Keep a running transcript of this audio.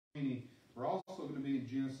20. We're also going to be in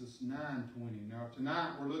Genesis 9:20. Now,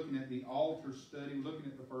 tonight we're looking at the altar study, looking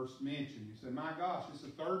at the first mention. You say, my gosh, it's the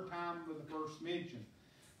third time with the first mention.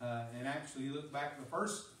 And actually, you look back, the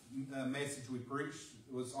first message we preached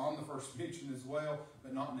was on the first mention as well,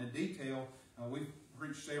 but not in the detail. We've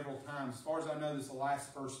preached several times. As far as I know, this is the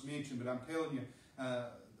last first mention, but I'm telling you, I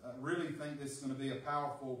really think this is going to be a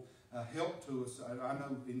powerful help to us. I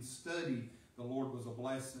know in study, the Lord was a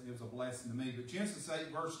blessing. It was a blessing to me. But Genesis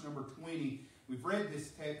 8, verse number 20, we've read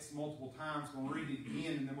this text multiple times. We'll read it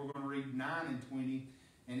again, and then we're going to read 9 and 20.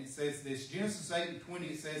 And it says this, Genesis 8 and 20,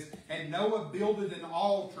 it says, And Noah builded an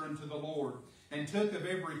altar unto the Lord, and took of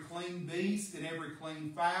every clean beast and every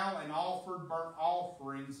clean fowl, and offered burnt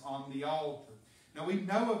offerings on the altar. Now we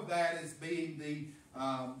know of that as being the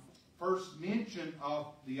first mention of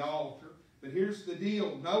the altar. But here's the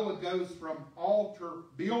deal. Noah goes from altar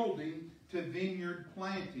building to vineyard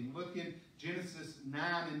planting. Look in Genesis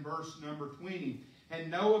 9 and verse number 20. And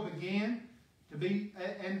Noah began to be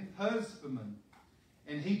an husbandman,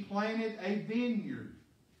 and he planted a vineyard.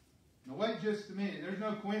 Now wait just a minute. There's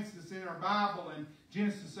no coincidence in our Bible. In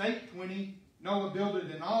Genesis 8:20, Noah builded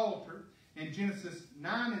an altar. In Genesis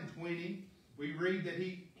 9 and 20, we read that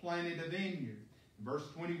he planted a vineyard. In verse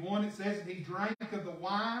 21, it says, And he drank of the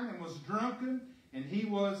wine and was drunken, and he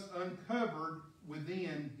was uncovered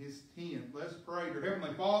within his tent. Let's pray. Dear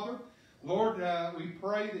Heavenly Father, Lord, we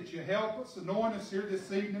pray that you help us, anoint us here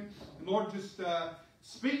this evening. And Lord, just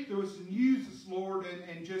speak to us and use us, Lord,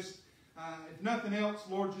 and just, if nothing else,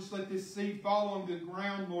 Lord, just let this seed fall on the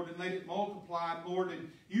ground, Lord, and let it multiply, Lord,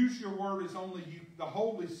 and use your word as only you, the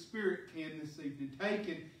Holy Spirit, can this evening. Take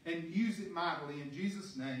it and use it mightily. In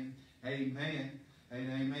Jesus' name, amen and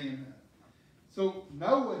amen. So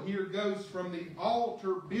Noah here goes from the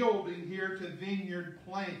altar building here to vineyard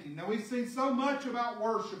planting. Now we've seen so much about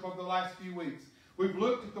worship over the last few weeks. We've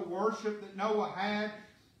looked at the worship that Noah had,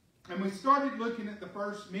 and we started looking at the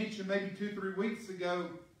first mention maybe 2-3 weeks ago.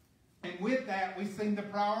 And with that, we've seen the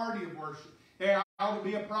priority of worship. It ought to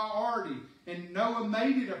be a priority. And Noah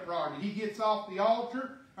made it a priority. He gets off the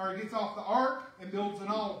altar, or he gets off the ark and builds an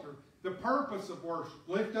altar. The purpose of worship,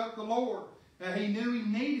 lift up the Lord. He knew he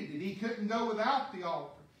needed it. He couldn't go without the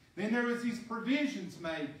altar. Then there was these provisions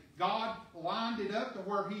made. God lined it up to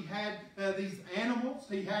where he had these animals.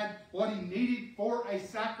 He had what he needed for a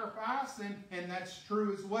sacrifice, and that's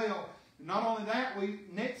true as well. And not only that,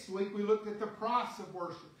 next week we looked at the price of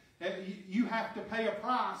worship. You have to pay a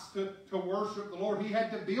price to worship the Lord. He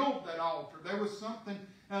had to build that altar. There was something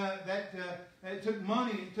that it took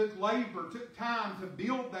money, it took labor, it took time to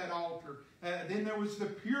build that altar. Then there was the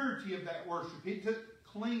purity of that worship. He took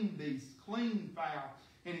clean beasts, clean fowl,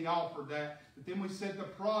 and he offered that. But then we said the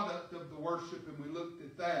product of the worship, and we looked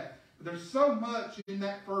at that. But there's so much in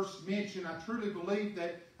that first mention. I truly believe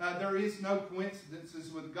that there is no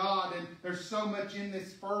coincidences with God, and there's so much in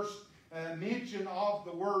this first mention of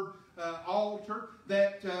the word altar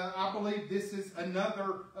that I believe this is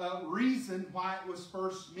another reason why it was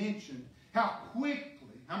first mentioned. How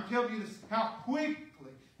quickly, I'm telling you this, how quickly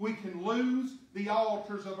we can lose the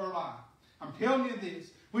altars of our life. I'm telling you this.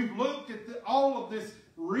 We've looked at all of this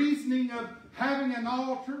reasoning of having an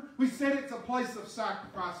altar. We said it's a place of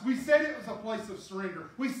sacrifice. We said it was a place of surrender.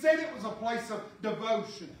 We said it was a place of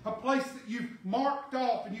devotion. A place that you've marked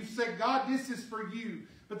off and you've said, God, this is for you.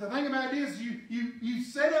 But the thing about it is you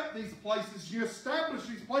set up these places. You establish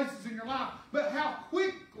these places in your life. But how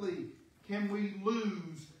quickly can we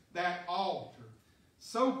lose that altar?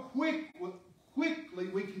 So quickly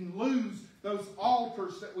we can lose those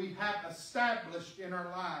altars that we have established in our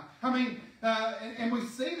life. I mean, and we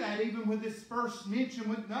see that even with this first mention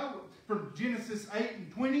with Noah. From Genesis 8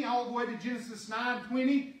 and 20 all the way to Genesis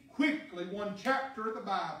 9:20, quickly, one chapter of the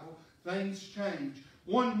Bible, things change.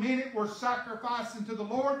 1 minute we're sacrificing to the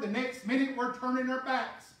Lord. The next minute we're turning our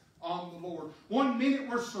backs on the Lord. 1 minute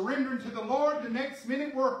we're surrendering to the Lord. The next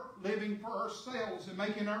minute we're living for ourselves and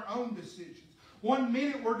making our own decisions. 1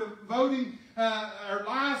 minute we're devoting our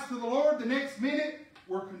lives to the Lord. The next minute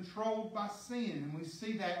we're controlled by sin. And we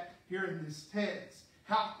see that here in this text.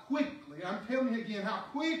 How quickly, I'm telling you again, how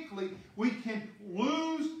quickly we can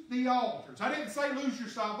lose the altars. I didn't say lose your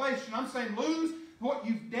salvation. I'm saying lose what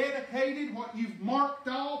you've dedicated, what you've marked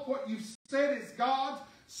off, what you've said is God's.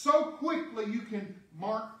 So quickly you can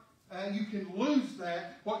lose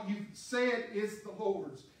that, what you've said is the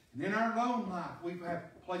Lord's. And in our own life, we have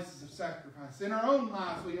places of sacrifice. In our own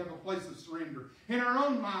lives, we have a place of surrender. In our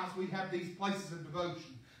own lives, we have these places of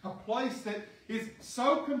devotion. A place that is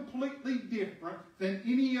so completely different than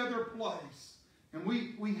any other place And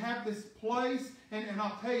we have this place, and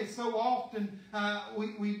I'll tell you, so often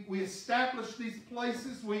we establish these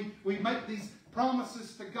places, we make these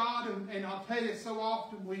promises to God, and I'll tell you, so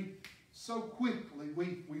often so quickly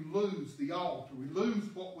we lose the altar. We lose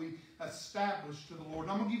what we established to the Lord.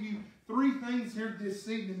 And I'm going to give you 3 things here this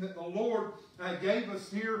evening that the Lord gave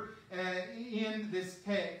us here in this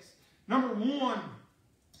text. Number 1,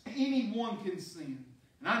 anyone can sin.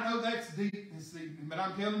 And I know that's deep this evening, but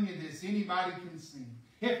I'm telling you this, anybody can sin.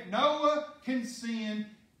 If Noah can sin,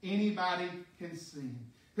 anybody can sin.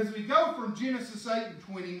 Because we go from Genesis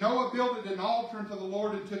 8:20, Noah built an altar unto the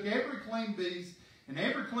Lord and took every clean beast and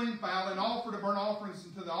every clean fowl and offered a burnt offerings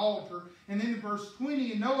unto the altar. And then in verse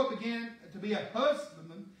 20, and Noah began to be a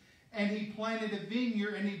husbandman, and he planted a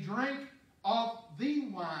vineyard, and he drank of the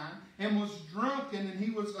wine, and was drunken, and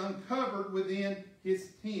he was uncovered within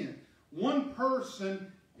his tent. One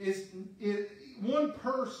person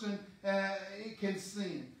can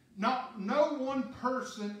sin. No one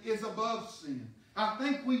person is above sin. I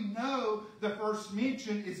think we know the first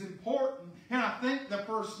mention is important, and I think the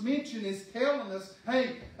first mention is telling us,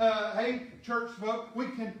 hey, church folk, we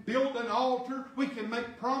can build an altar, we can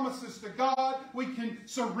make promises to God, we can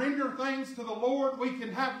surrender things to the Lord, we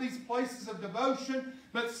can have these places of devotion,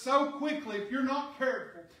 but so quickly, if you're not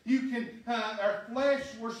careful, our flesh,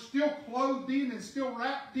 we're still clothed in and still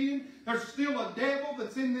wrapped in. There's still a devil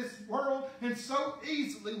that's in this world, and so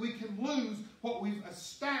easily we can lose what we've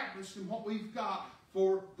established and what we've got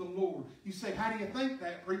for the Lord. You say, how do you think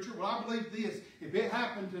that, preacher? Well, I believe this. If it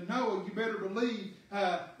happened to Noah, you better believe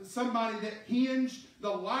somebody that hinged the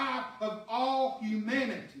life of all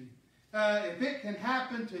humanity. If it can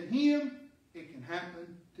happen to him, it can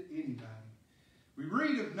happen to anybody. We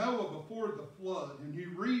read of Noah before the flood, and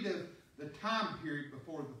you read of the time period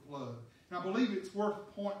before the flood. And I believe it's worth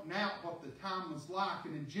pointing out what the time was like.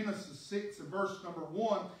 And in Genesis 6 and verse number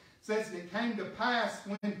 1, it says, and it came to pass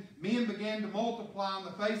when men began to multiply on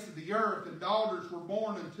the face of the earth, and daughters were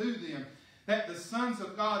born unto them, that the sons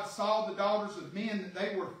of God saw the daughters of men, that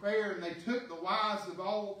they were fair, and they took the wives of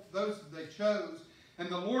all those that they chose. And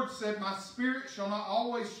the Lord said, my spirit shall not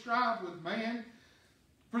always strive with man,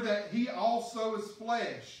 for that he also is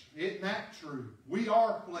flesh. Isn't that true? We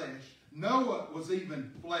are flesh. Noah was even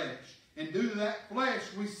flesh. And due to that flesh,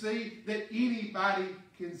 we see that anybody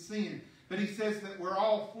can sin. But he says that we're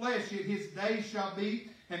all flesh, yet his days shall be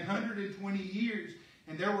 120 years.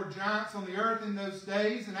 And there were giants on the earth in those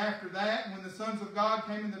days. And after that, and when the sons of God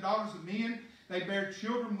came and the daughters of men, they bare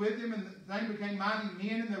children with them, and they became mighty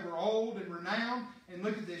men, and they were old and renowned. And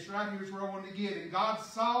look at this, right here's where I want to get. And God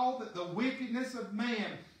saw that the wickedness of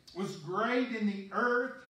man was great in the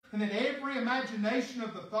earth, and that every imagination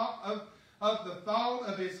of the thought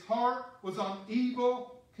of his heart was on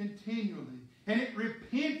evil continually. And it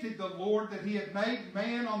repented the Lord that he had made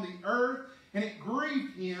man on the earth, and it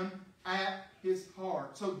grieved him at his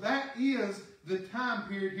heart. So that is the time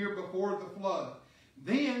period here before the flood.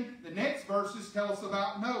 Then the next verses tell us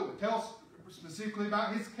about Noah. It tells specifically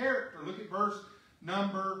about his character. Look at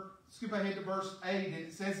skip ahead to verse 8, and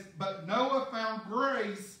it says, but Noah found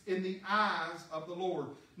grace in the eyes of the Lord.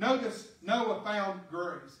 Notice, Noah found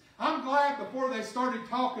grace. I'm glad before they started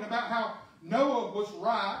talking about how Noah was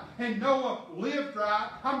right and Noah lived right,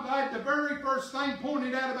 I'm glad the very first thing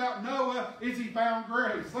pointed out about Noah is he found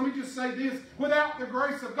grace. Let me just say this, without the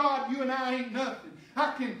grace of God, you and I ain't nothing.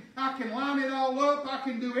 I can line it all up. I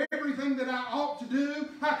can do everything that I ought to do.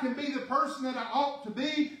 I can be the person that I ought to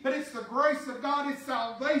be. But it's the grace of God. It's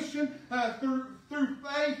salvation through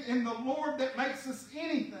faith in the Lord that makes us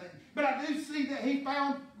anything. But I do see that he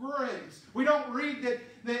found grace. We don't read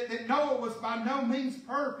that Noah was by no means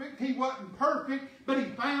perfect. He wasn't perfect, but he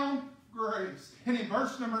found grace. And in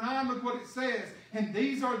verse number 9, look what it says. And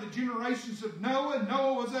these are the generations of Noah.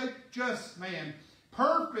 Noah was a just man,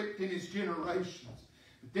 perfect in his generations.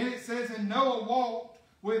 But then it says, and Noah walked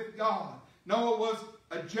with God. Noah was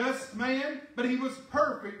a just man, but he was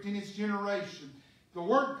perfect in his generation. The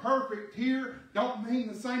word perfect here don't mean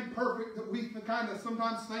the same perfect that we kind of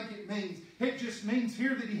sometimes think it means. It just means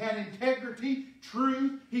here that he had integrity,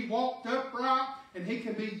 truth, he walked upright, and he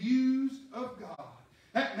can be used of God.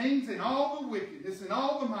 That means in all the wickedness, in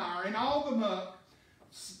all the mire, in all the muck,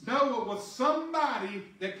 Noah was somebody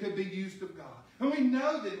that could be used of God. And we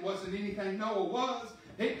know that it wasn't anything Noah was.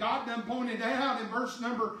 God done pointed out in verse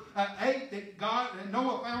number 8 that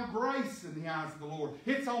Noah found grace in the eyes of the Lord.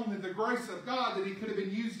 It's only the grace of God that he could have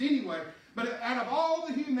been used anyway. But out of all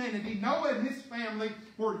the humanity, Noah and his family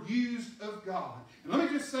were used of God. And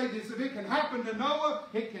let me just say this, if it can happen to Noah,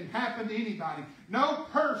 it can happen to anybody. No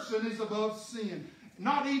person is above sin,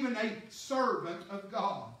 not even a servant of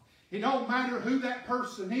God. It don't matter who that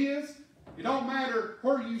person is. It don't matter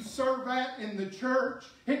where you serve at in the church.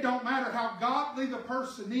 It don't matter how godly the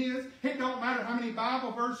person is. It don't matter how many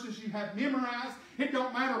Bible verses you have memorized. It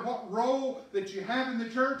don't matter what role that you have in the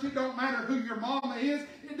church. It don't matter who your mama is.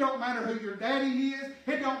 It don't matter who your daddy is.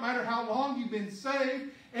 It don't matter how long you've been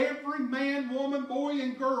saved. Every man, woman, boy,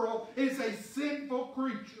 and girl is a sinful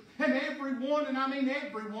creature. And everyone, and I mean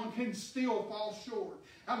everyone, can still fall short.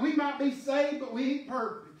 Now, we might be saved, but we ain't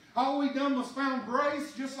perfect. All we done was found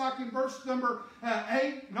grace, just like in verse number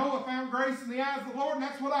 8. Noah found grace in the eyes of the Lord, and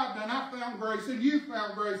that's what I've done. I found grace, and you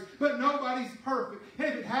found grace, but nobody's perfect. And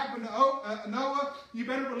if it happened to Noah, you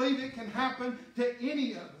better believe it can happen to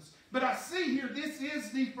any of us. But I see here, this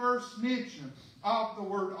is the first mention of the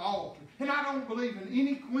word altar. And I don't believe in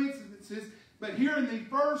any coincidences, but here in the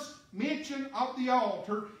first mention of the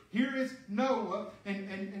altar, here is Noah,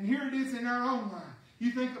 and here it is in our own life.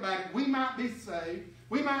 You think about it, we might be saved.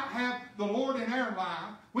 We might have the Lord in our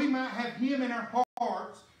life. We might have Him in our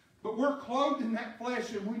hearts. But we're clothed in that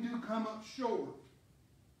flesh and we do come up short.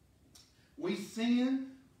 We sin.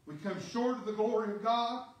 We come short of the glory of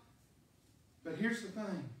God. But here's the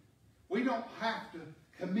thing. We don't have to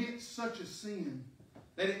commit such a sin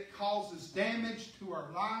that it causes damage to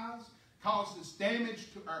our lives, causes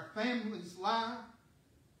damage to our family's life.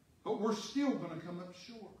 But we're still going to come up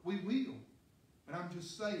short. We will. But I'm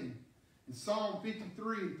just saying, in Psalm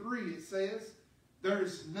 53:3 it says, there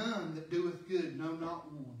is none that doeth good, no,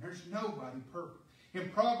 not one. There's nobody perfect. In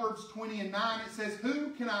Proverbs 20:9 it says,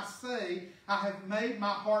 who can I say, I have made my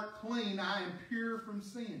heart clean, I am pure from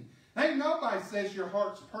sin? Ain't nobody says your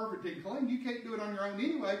heart's perfect and clean. You can't do it on your own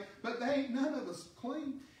anyway, but they ain't none of us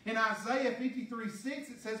clean. In Isaiah 53:6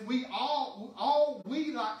 it says, we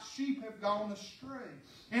like sheep have gone astray.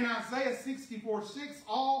 In Isaiah 64:6,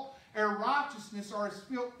 all our righteousness are as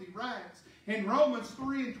filthy rags. In Romans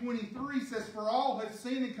 3:23 says, for all have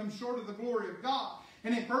sinned and come short of the glory of God.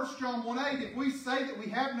 And in 1 John 1:8, if we say that we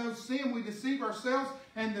have no sin, we deceive ourselves,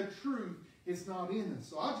 and the truth is not in us.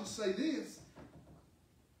 So I'll just say this.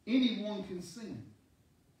 Anyone can sin.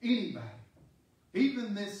 Anybody.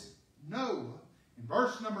 Even this Noah, in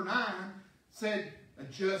verse number 9, said a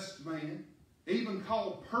just man, even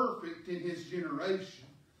called perfect in his generation.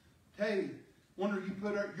 Tell you, wonder you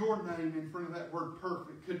put your name in front of that word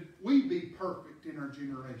perfect. Could we be perfect in our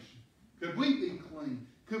generation? Could we be clean?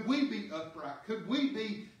 Could we be upright? Could we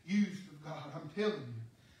be used of God? I'm telling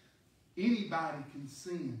you, anybody can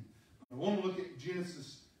sin. I want to look at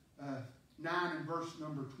Genesis 9 and verse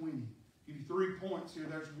number 20. Give you 3 points here.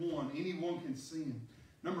 There's one. Anyone can sin.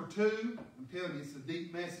 Number 2, I'm telling you, it's a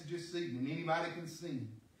deep message this evening. Anybody can sin.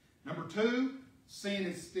 Number 2, sin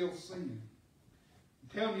is still sin.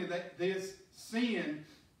 I'm telling you that this sin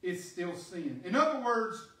is still sin. In other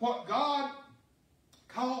words, what God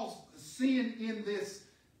calls sin in this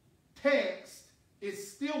text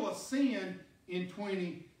is still a sin in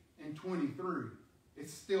 20 and 23.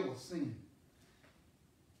 It's still a sin.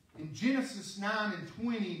 In Genesis 9 and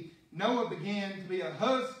 20, Noah began to be a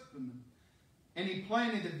husbandman, and he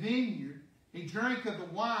planted a vineyard. He drank of the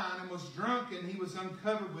wine and was drunken. He was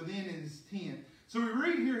uncovered within his tent. So we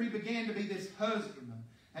read here he began to be this husbandman.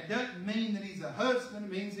 That doesn't mean that he's a husband.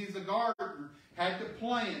 It means he's a gardener. Had to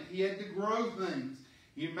plant. He had to grow things.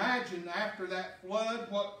 You imagine after that flood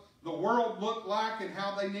what the world looked like and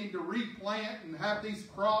how they need to replant and have these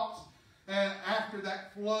crops. After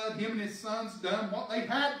that flood, him and his sons done what they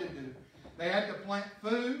had to do. They had to plant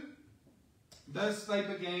food. Thus they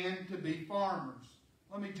began to be farmers.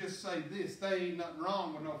 Let me just say this. There ain't nothing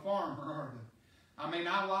wrong with no farmer, are they? I mean,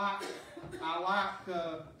 I like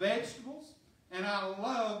vegetables. And I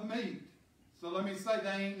love meat. So let me say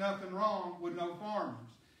there ain't nothing wrong with no farmers.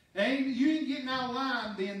 You ain't getting out of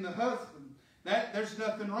line being the husband. There's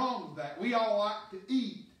nothing wrong with that. We all like to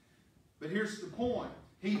eat. But here's the point.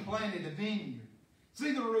 He planted a vineyard.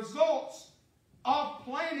 See, the results of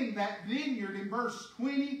planting that vineyard in verse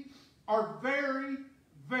 20 are very,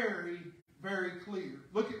 very, very clear.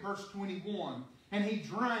 Look at verse 21. And he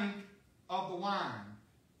drank of the wine.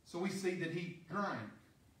 So we see that he drank.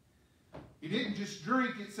 He didn't just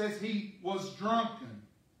drink, it says he was drunken.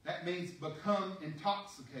 That means become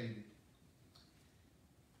intoxicated.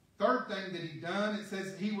 Third thing that he done, it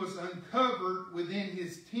says he was uncovered within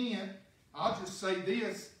his tent. I'll just say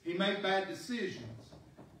this, he made bad decisions.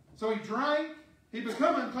 So he drank, he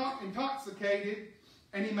become intoxicated,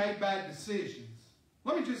 and he made bad decisions.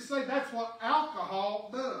 Let me just say that's what alcohol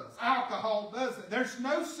does. Alcohol does it. There's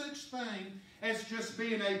no such thing as just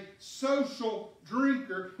being a social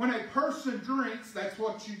drinker. When a person drinks, that's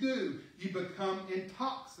what you do. You become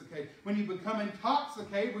intoxicated. When you become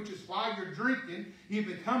intoxicated, which is why you're drinking, you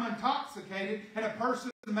become intoxicated, and a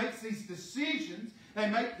person makes these decisions. They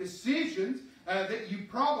make decisions that you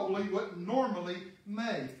probably wouldn't normally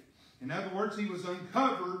make. In other words, he was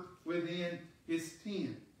uncovered within his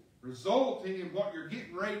tent, resulting in what you're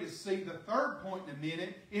getting ready to see. The third point in a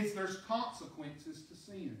minute is there's consequences to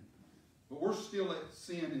sin. But we're still at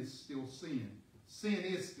sin is still sin. Sin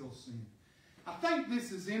is still sin. I think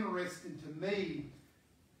this is interesting to me,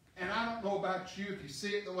 and I don't know about you if you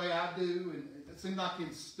see it the way I do, and it seems like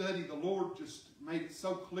in study the Lord just made it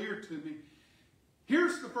so clear to me.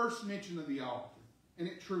 Here's the first mention of the altar, and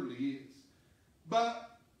it truly is.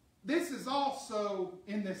 But this is also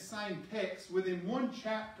in this same text, within one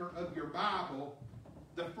chapter of your Bible,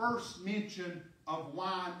 the first mention of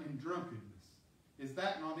wine and drunkenness. Is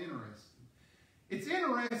that not interesting? It's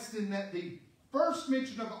interesting that the first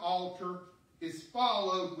mention of the altar is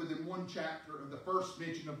followed within one chapter of the first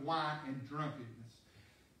mention of wine and drunkenness.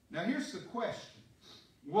 Now here's the question.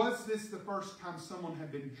 Was this the first time someone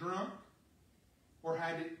had been drunk, or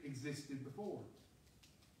had it existed before?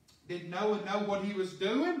 Did Noah know what he was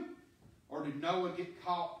doing? Or did Noah get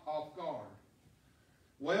caught off guard?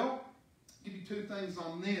 Well, I'll give you two things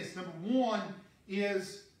on this. Number one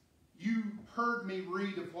is you heard me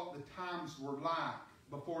read of what the times were like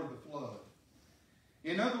before the flood.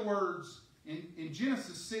 In other words, in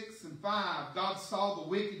Genesis 6 and 5, God saw the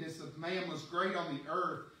wickedness of man was great on the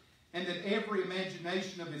earth, and that every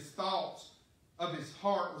imagination of his thoughts, of his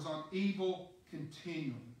heart, was on evil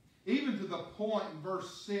continually. Even to the point in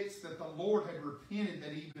verse 6 that the Lord had repented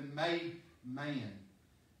that he even made man.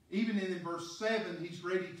 Even in verse 7, he's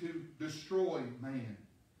ready to destroy man.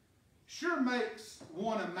 Sure makes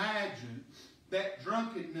one imagine that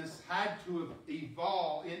drunkenness had to have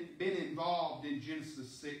been involved in Genesis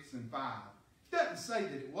 6 and 5. It doesn't say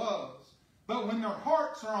that it was. But when their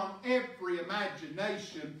hearts are on every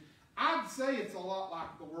imagination, I'd say it's a lot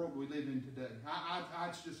like the world we live in today.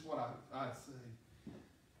 That's just what I'd say.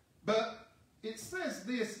 But it says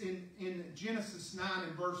this in Genesis 9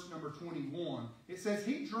 and verse number 21. It says,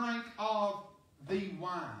 he drank of the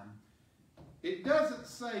wine. It doesn't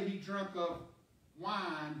say he drank of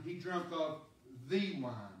wine. He drank of the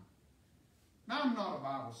wine. Now, I'm not a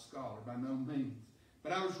Bible scholar by no means.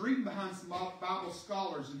 But I was reading behind some Bible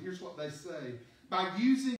scholars, and here's what they say. By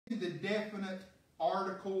using the definite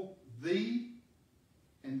article, the,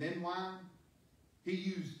 and then wine, he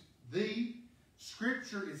used the.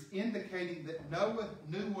 Scripture is indicating that Noah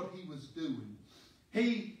knew what he was doing.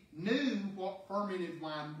 He knew what fermented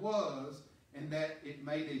wine was and that it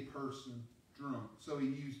made a person drunk. So he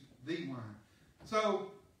used the wine. So,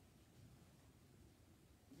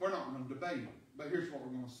 we're not going to debate it, but here's what we're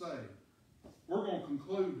going to say. We're going to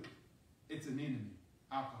conclude it's an enemy.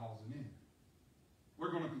 Alcohol is an enemy. We're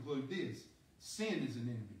going to conclude this. Sin is an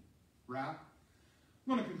enemy. Right?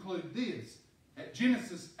 I'm going to conclude this. At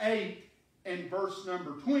Genesis 8, and verse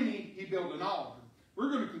number 20, he built an altar. We're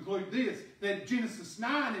going to conclude this, that Genesis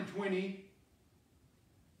 9 and 20,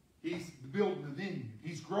 he's building a vineyard.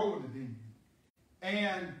 He's growing a vineyard.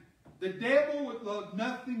 And the devil would love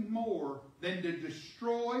nothing more than to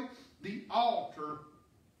destroy the altar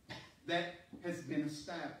that has been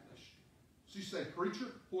established. So you say, preacher,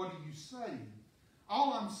 what are you saying?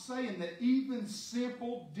 All I'm saying that even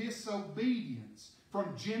simple disobedience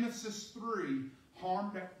from Genesis 3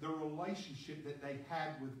 harmed the relationship that they had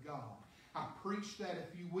with God. I preached that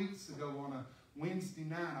a few weeks ago on a Wednesday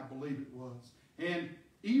night, I believe it was. And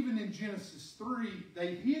even in Genesis 3,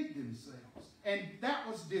 they hid themselves. And that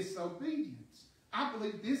was disobedience. I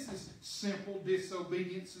believe this is simple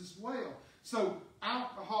disobedience as well. So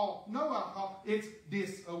alcohol, no alcohol, it's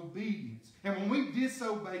disobedience. And when we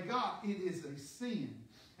disobey God, it is a sin.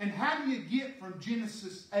 And how do you get from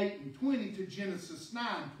Genesis 8 and 20 to Genesis 9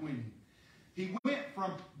 and 20? He went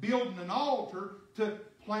from building an altar to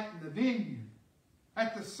planting a vineyard.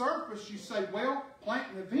 At the surface, you say, well,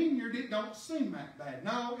 planting a vineyard, it don't seem that bad.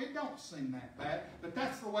 No, it don't seem that bad, but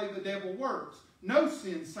that's the way the devil works. No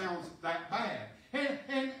sin sounds that bad.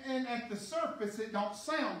 And at the surface, it don't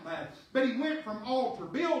sound bad. But he went from altar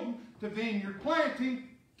building to vineyard planting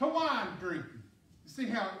to wine drinking. You see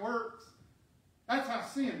how it works? That's how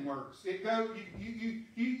sin works. It goes.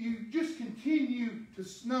 You just continue to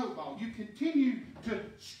snowball. You continue to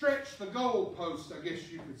stretch the goalpost, I guess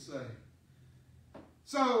you could say.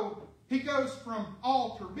 So he goes from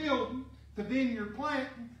altar building to vineyard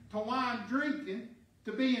planting to wine drinking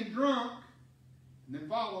to being drunk, and then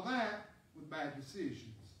follow that with bad decisions.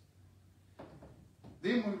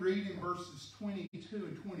 Then we read in verses 22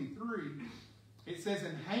 and 23, it says,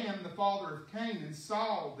 And Ham, the father of Canaan,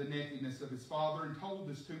 saw the nakedness of his father and told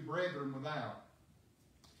his two brethren without.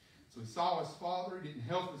 So he saw his father, he didn't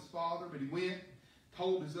help his father, but he went,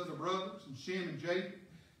 told his other brothers, and Shem and Japheth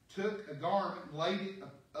took a garment and laid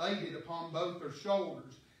it upon both their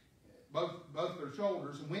shoulders,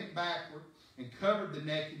 and went backward and covered the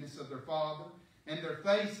nakedness of their father, and their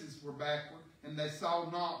faces were backward, and they saw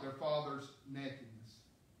not their father's nakedness.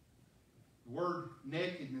 The word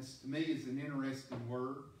nakedness to me is an interesting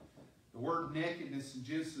word. The word nakedness in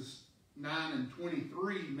Genesis 9 and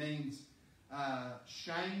 23 means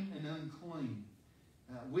shame and unclean.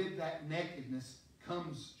 With that nakedness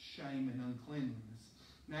comes shame and uncleanliness.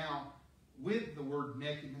 Now, with the word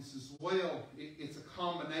nakedness as well, it's a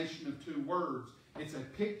combination of two words. It's a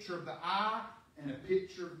picture of the eye and a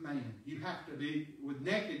picture of man. You have to be, with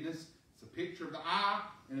nakedness, it's a picture of the eye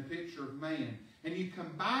and a picture of man. And you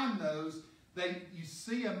combine those, you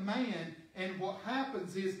see a man, and what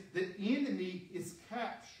happens is the enemy is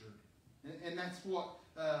captured. And that's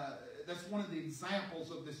one of the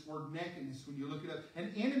examples of this word nakedness when you look it up.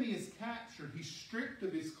 An enemy is captured. He's stripped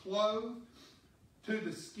of his clothes to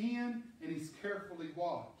the skin, and he's carefully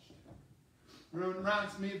washed. It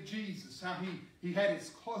reminds me of Jesus, how he had his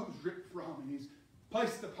clothes ripped from him. He's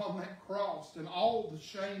placed upon that cross, and all the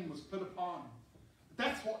shame was put upon him. But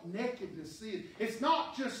that's what nakedness is. It's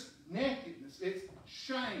not just nakedness. It's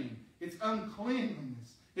shame. It's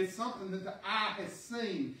uncleanliness. It's something that the eye has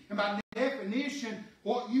seen. And by definition,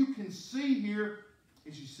 what you can see here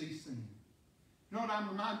is you see sin. You know what I'm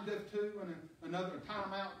reminded of too, in another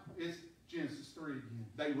time out, is Genesis 3 again.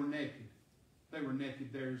 They were naked. They were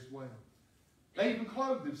naked there as well. They even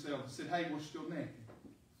clothed themselves and said, hey, we're still naked.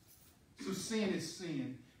 So sin is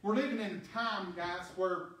sin. We're living in a time, guys,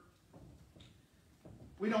 where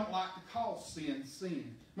we don't like to call sin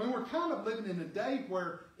sin. I mean, we're kind of living in a day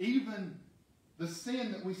where even the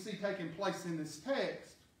sin that we see taking place in this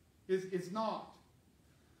text is not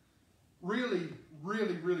really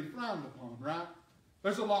frowned upon, right?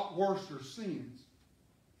 There's a lot worse sins.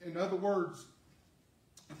 In other words,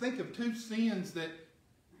 I think of two sins that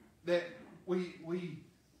we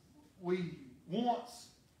once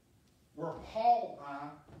were appalled by,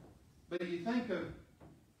 but you think of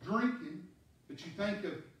drinking, but you think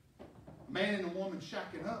of a man and a woman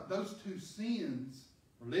shacking up. Those two sins,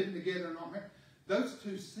 or living together and not married, those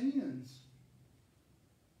two sins,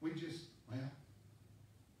 we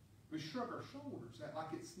shrug our shoulders at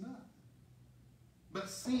like it's nothing. But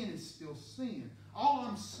sin is still sin. All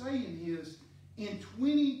I'm saying is, in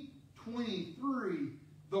 2023,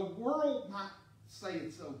 the world might say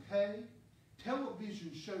it's okay.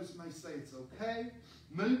 Television shows may say it's okay.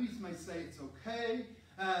 Movies may say it's okay.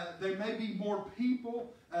 There may be more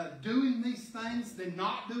people doing these things than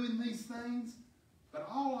not doing these things. But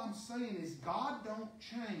all I'm saying is God don't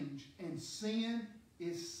change, and sin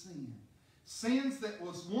is sin. Sins that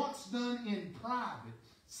was once done in private,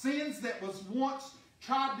 sins that was once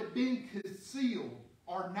tried to be concealed,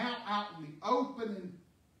 are now out in the open, and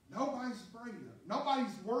nobody's afraid of it.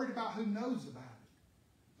 Nobody's worried about who knows about it.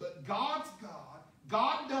 But God's God.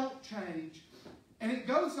 God don't change. And it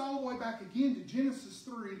goes all the way back again to Genesis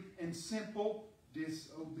 3 and simple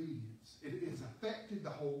disobedience. It has affected the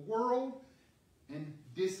whole world, and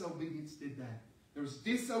disobedience did that. There was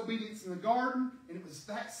disobedience in the garden, and it was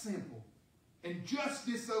that simple. And just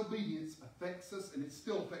disobedience affects us, and it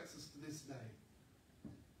still affects us to this day.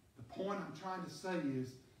 The point I'm trying to say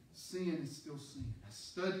is sin is still sin. I was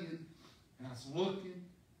studying, and I was looking,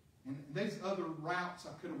 and there's other routes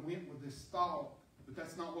I could have went with this thought, but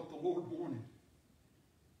that's not what the Lord wanted.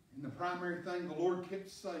 And the primary thing the Lord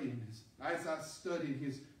kept saying is, as I studied,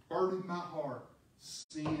 His burden in my heart,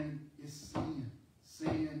 sin is sin.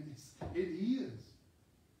 Sin is, it is.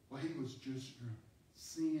 Well, He was just drunk.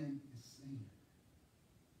 Sin is sin.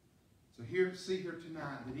 So see here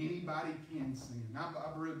tonight that anybody can sin.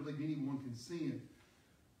 I really believe anyone can sin.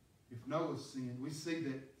 If Noah sinned, we see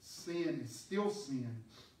that sin is still sin.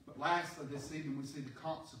 But lastly, this evening, we see the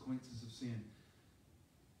consequences of sin.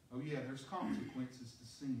 Oh yeah, there's consequences to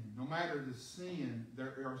sin. No matter the sin,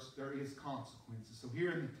 there is consequences. So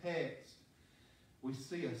here in the text, we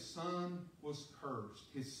see a son was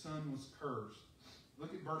cursed. His son was cursed.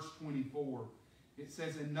 Look at verse 24. It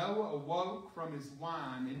says, And Noah awoke from his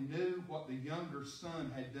wine and knew what the younger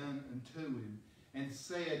son had done unto him, and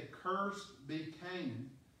said, Cursed be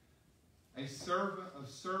Canaan, a servant of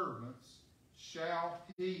servants shall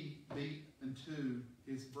he be unto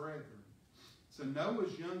his brethren. So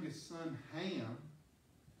Noah's youngest son, Ham,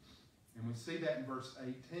 and we see that in verse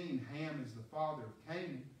 18, Ham is the father of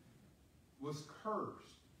Canaan. was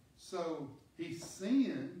cursed. So he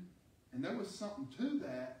sinned, and there was something to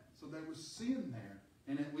that, so there was sin there.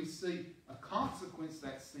 And then we see a consequence of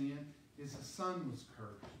that sin is the son was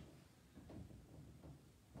cursed.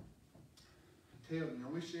 I tell you, I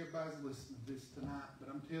wish everybody's listening to this tonight, but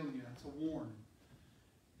I'm telling you, that's a warning.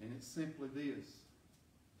 And it's simply this.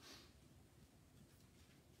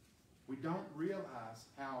 We don't realize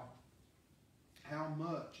how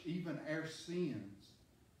much even our sins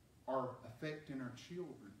are affecting our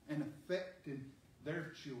children and affecting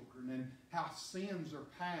their children, and how sins are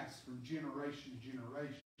passed from generation to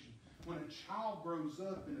generation. When a child grows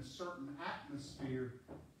up in a certain atmosphere,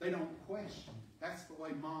 they don't question it. That's the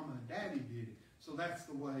way Mama and Daddy did it. So that's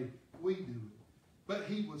the way we do it. But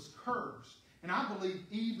he was cursed. And I believe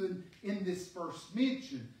even in this first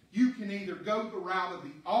mention, you can either go the route of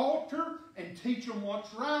the altar and teach them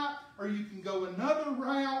what's right, or you can go another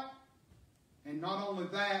route. And not only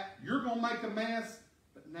that, you're going to make a mess,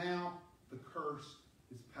 but now the curse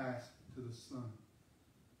is passed to the son,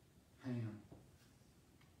 Ham.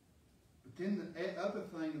 But then the other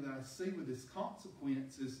thing that I see with this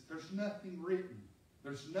consequence is there's nothing written.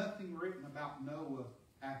 There's nothing written about Noah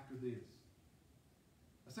after this.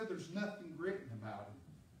 I said there's nothing written about him.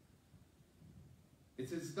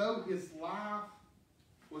 It's as though his life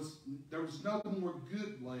there was no more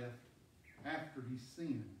good left after he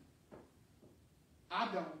sinned. I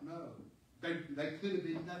don't know. There could have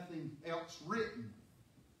been nothing else written.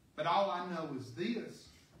 But all I know is this.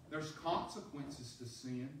 There's consequences to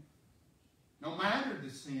sin. No matter the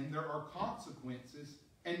sin, there are consequences.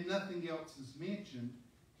 And nothing else is mentioned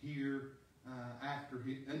here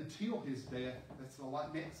until his death. That's the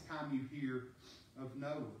next time you hear of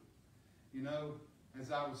Noah. You know,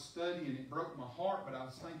 as I was studying, it broke my heart, but I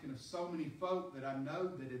was thinking of so many folk that I know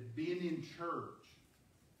that have been in church.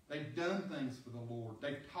 They've done things for the Lord.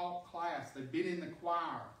 They've taught class. They've been in the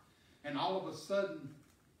choir. And all of a sudden,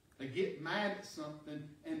 they get mad at something,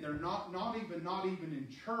 and they're not even in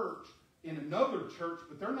church, in another church,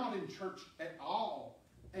 but they're not in church at all.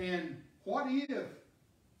 And what if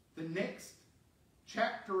the next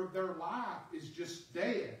chapter of their life is just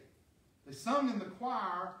death? They sung in the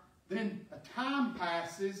choir, then a time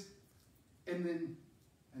passes, and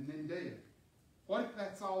then death. What if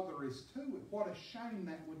that's all there is to it? What a shame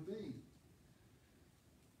that would be.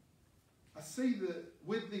 I see that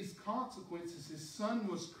with these consequences, his son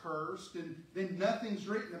was cursed, and then nothing's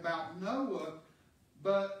written about Noah.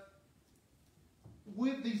 But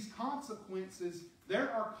with these consequences,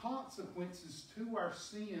 there are consequences to our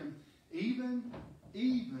sin, even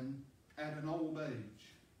at an old age.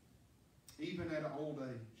 Even at an old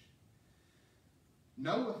age.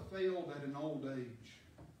 Noah failed at an old age.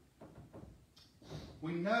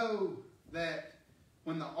 We know that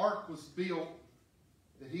when the ark was built,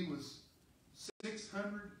 that he was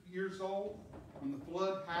 600 years old when the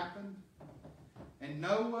flood happened. And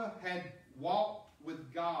Noah had walked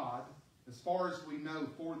with God, as far as we know,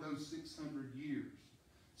 for those 600 years.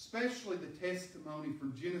 Especially the testimony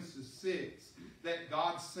from Genesis 6, that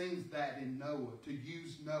God sings that in Noah, to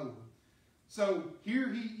use Noah. So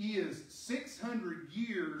here he is, 600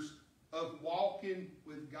 years of walking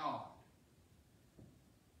with God.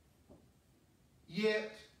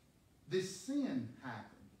 Yet, this sin happened.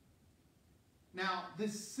 Now,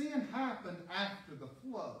 this sin happened after the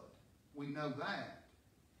flood. We know that.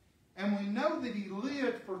 And we know that he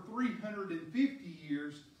lived for 350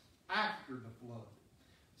 years after the flood.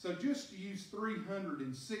 So just to use 300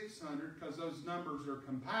 and 600, because those numbers are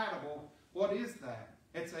compatible, what is that?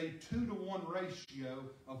 It's a 2-to-1 ratio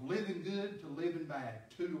of living good to living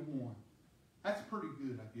bad. 2-to-1. That's pretty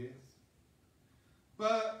good, I guess.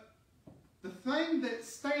 But the thing that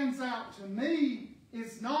stands out to me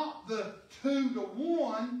is not the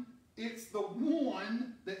 2-to-1, it's the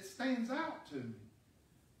 1 that stands out to me.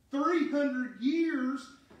 300 years,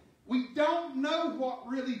 we don't know what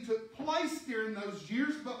really took place during those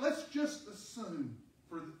years, but let's just assume,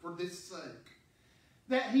 for this sake,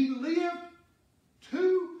 that he lived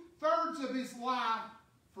 2/3 of his life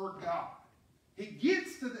for God. He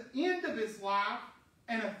gets to the end of his life,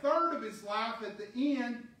 and 1/3 of his life at the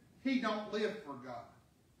end, he don't live for God.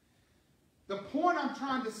 The point I'm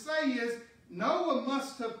trying to say is, Noah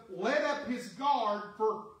must have let up his guard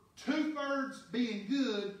for 2/3 being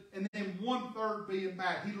good and then 1/3 being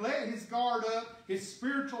bad. He let his guard up, his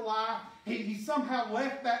spiritual life. He somehow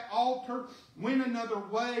left that altar, went another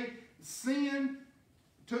way. Sin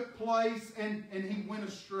took place, and he went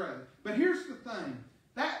astray. But here's the thing.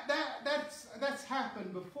 That's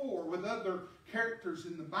happened before with other characters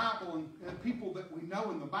in the Bible and people that we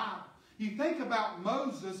know in the Bible. You think about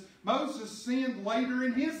Moses. Moses sinned later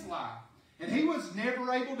in his life. And he was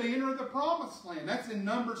never able to enter the promised land. That's in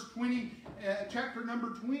Numbers 20, chapter number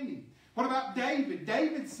 20. What about David?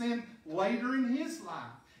 David sinned later in his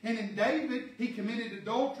life. And in David, he committed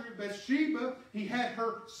adultery with Bathsheba. He had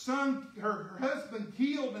her husband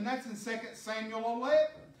killed, and that's in 2 Samuel 11.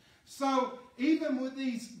 So even with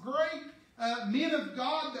these great men of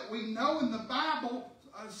God that we know in the Bible,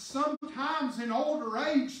 sometimes in older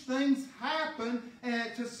age, things happen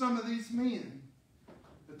to some of these men.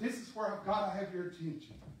 But this is where I've got to have your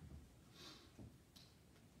attention.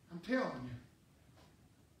 I'm telling you.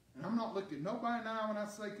 And I'm not looking at nobody in the eye when I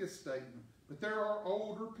say this statement. But there are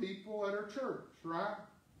older people at our church, right?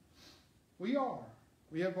 We are.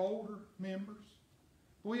 We have older members.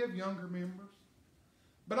 We have younger members.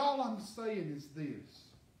 But all I'm saying is this.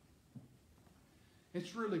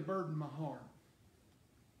 It's really burdened my heart.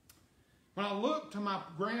 When I look to my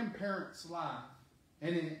grandparents' life,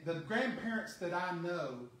 and the grandparents that I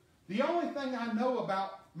know, the only thing I know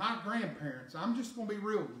about my grandparents, I'm just going to be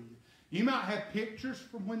real with you. You might have pictures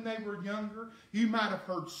from when they were younger. You might have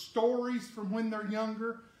heard stories from when they're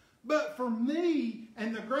younger. But for me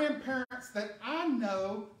and the grandparents that I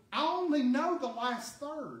know, I only know the last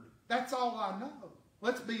third. That's all I know.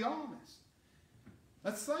 Let's be honest.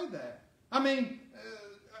 Let's say that. I mean,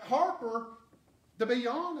 Harper, to be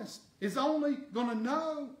honest, is only going to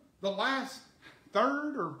know the last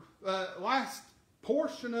third or last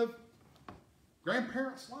portion of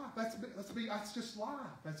grandparents' life. That's just life.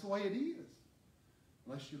 That's the way it is.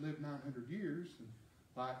 Unless you live 900 years and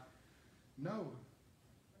like Noah.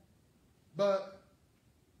 But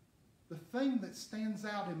the thing that stands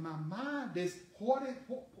out in my mind is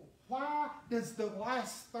why does the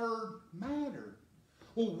last third matter?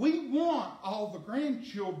 Well, we want all the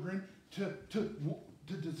grandchildren to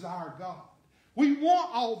desire God. We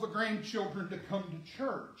want all the grandchildren to come to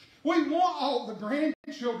church. We want all the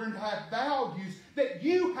grandchildren to have values that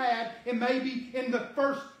you had maybe in the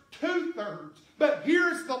first 2/3. But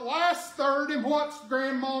here's the last third, and what's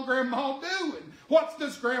Grandma and Grandma doing? What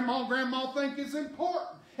does Grandma and Grandma think is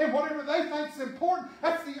important? And whatever they think is important,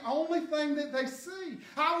 that's the only thing that they see.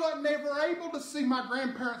 I was never able to see my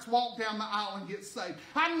grandparents walk down the aisle and get saved.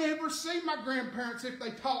 I never see my grandparents if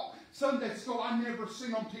they taught Sunday school. I never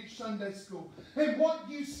see them teach Sunday school. And what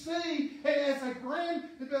you see as a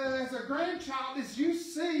grandchild is you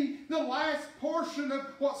see the last portion of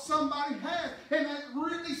what somebody has. And that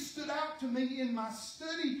really stood out to me in my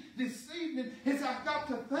study this evening as I got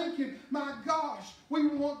to thinking, my gosh, we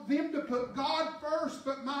want them to put God first,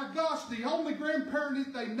 but my gosh, the only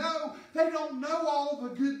grandparent that they don't know all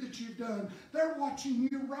the good that you've done. They're watching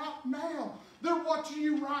you right now. They're watching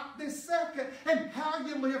you right this second. And how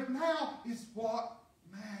you live now is what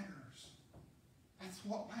matters. That's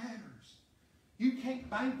what matters. You can't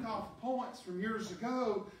bank off points from years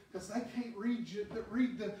ago because they can't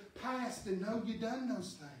read the past and know you done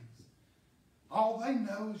those things. All they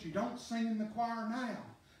know is you don't sing in the choir now.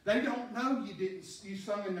 They don't know you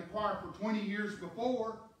sung in the choir for 20 years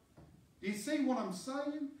before. Do you see what I'm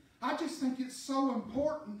saying? I just think it's so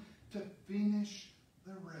important to finish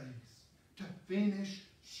the race, to finish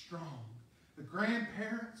strong. The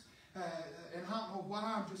grandparents, and I don't know why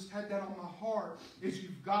I've just had that on my heart, is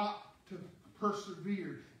you've got to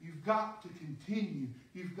persevere. You've got to continue.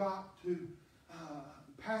 You've got to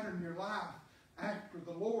pattern your life after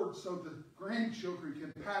the Lord so the grandchildren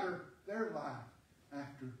can pattern their life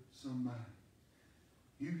after somebody.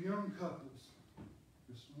 You young couples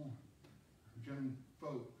this morning, young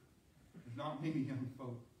folk, there's not many young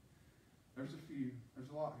folk. There's a few. There's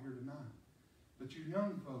a lot here tonight. But you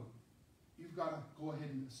young folk, you've got to go ahead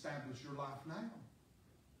and establish your life now.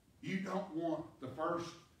 You don't want the first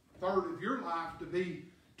third of your life to be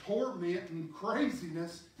torment and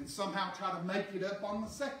craziness and somehow try to make it up on the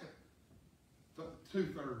second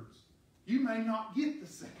 2/3. You may not get the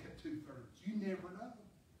second 2/3. You never know.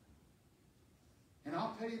 And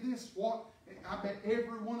I'll tell you this, I bet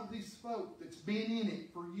every one of these folk that's been in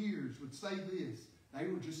it for years would say this. They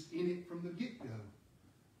were just in it from the get-go.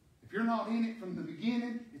 If you're not in it from the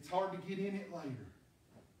beginning, it's hard to get in it later.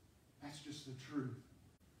 That's just the truth.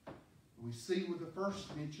 We see with the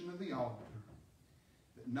first mention of the altar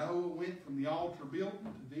that Noah went from the altar building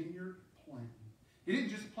to vineyard planting. He didn't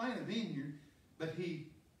just plant a vineyard, but he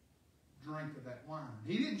drank of that wine.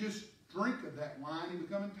 He didn't just drink of that wine, he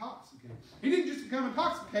became intoxicated. He didn't just become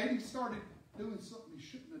intoxicated, he started doing something he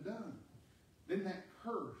shouldn't have done. Then that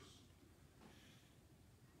curse.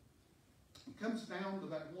 It comes down to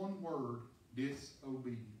that one word,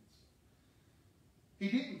 disobedience. He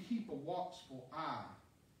didn't keep a watchful eye.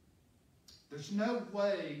 There's no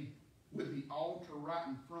way with the altar right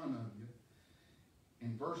in front of you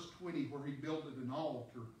in verse 20 where he builded an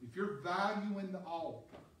altar, if you're valuing the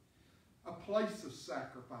altar, a place of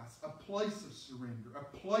sacrifice, a place of surrender,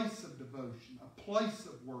 a place of devotion, a place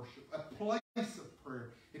of worship, a place of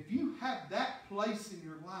prayer, if you have that place in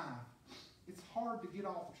your life, it's hard to get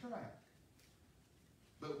off track.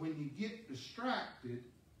 But when you get distracted,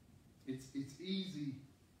 it's easy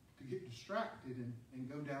to get distracted and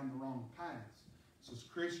go down the wrong paths. So as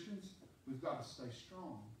Christians, we've got to stay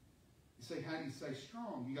strong. You say, how do you stay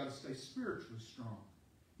strong? You got to stay spiritually strong.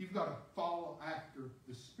 You've got to follow after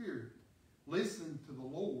the Spirit. Listen to the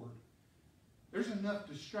Lord. There's enough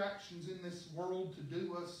distractions in this world to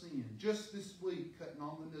do us in. Just this week, cutting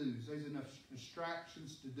on the news, there's enough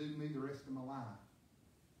distractions to do me the rest of my life.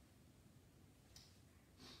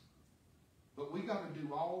 But we got to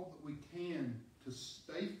do all that we can to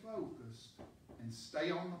stay focused and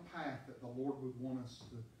stay on the path that the Lord would want us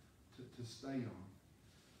to stay on.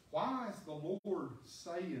 Why is the Lord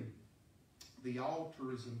saying the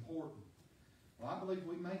altar is important? Well, I believe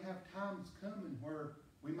we may have times coming where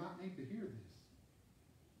we might need to hear this.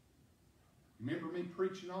 Remember me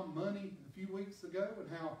preaching on money a few weeks ago and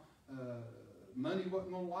how money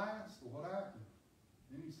wasn't going to last? Well, what happened?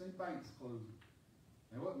 Then you see banks closing.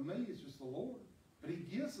 It wasn't me, it's just the Lord. But He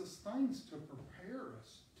gives us things to prepare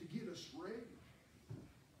us, to get us ready.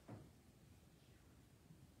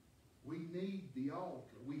 We need the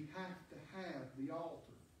altar. We have to have the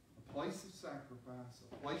altar. A place of sacrifice,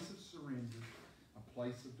 a place of surrender, a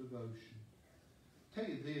place of devotion. I'll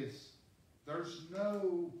tell you this, there's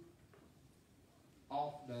no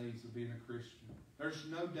off days of being a Christian. There's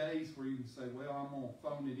no days where you can say, well, I'm going to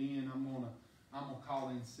phone it in, I'm going to call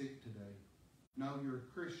in sick today. No, you're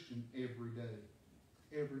a Christian every day.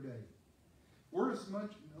 Every day. We're as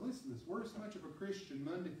much of a Christian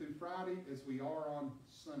Monday through Friday as we are on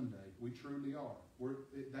Sunday. We truly are.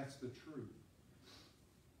 That's the truth.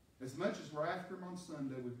 As much as we're after Him on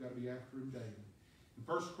Sunday, we've got to be after Him daily. In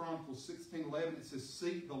 1 Chronicles 16:11, it says,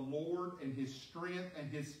 seek the Lord and His strength and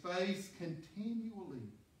His face continually.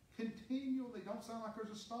 Continually. Don't sound like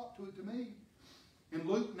there's a stop to it to me. In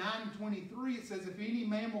Luke 9:23, it says, if any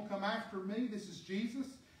man will come after me, this is Jesus,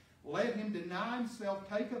 let him deny himself,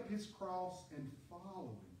 take up his cross, and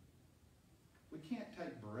follow Him. We can't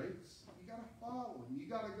take breaks. You got to follow Him. You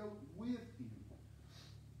got to go with Him.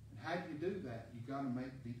 And how do you do that? You got to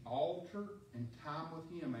make the altar and time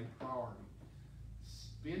with Him a priority.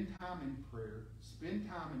 Spend time in prayer. Spend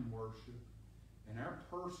time in worship. And our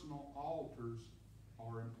personal altars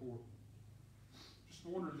are important. Just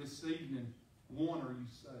wonder this evening, one, are you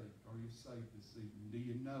saved? Are you saved this evening? Do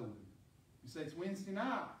you know Him? You say, it's Wednesday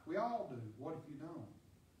night. We all do. What if you don't?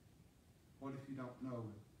 What if you don't know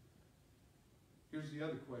Him? Here's the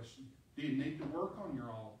other question. Do you need to work on your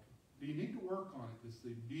altar? Do you need to work on it this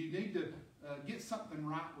evening? Do you need to get something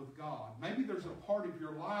right with God? Maybe there's a part of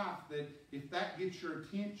your life that if that gets your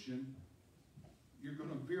attention, you're going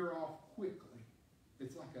to veer off quickly.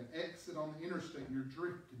 It's like an exit on the interstate and you're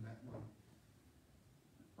drifting that way.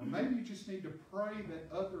 Or maybe you just need to pray that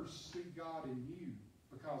others see God in you.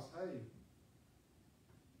 Because, hey,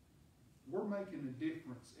 we're making a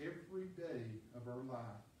difference every day of our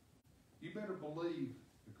life. You better believe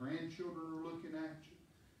the grandchildren are looking at you.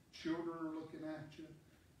 Children are looking at you.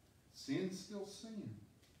 Sin's still sin.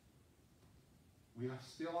 We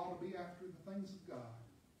still ought to be after the things of God.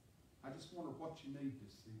 I just wonder what you need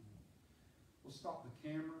this evening. We'll stop the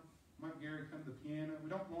camera. Mike Gary come to the piano. We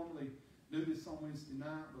don't normally do this on Wednesday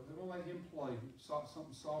night, but we'll let him play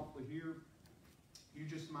something softly here. You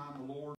just mind the Lord.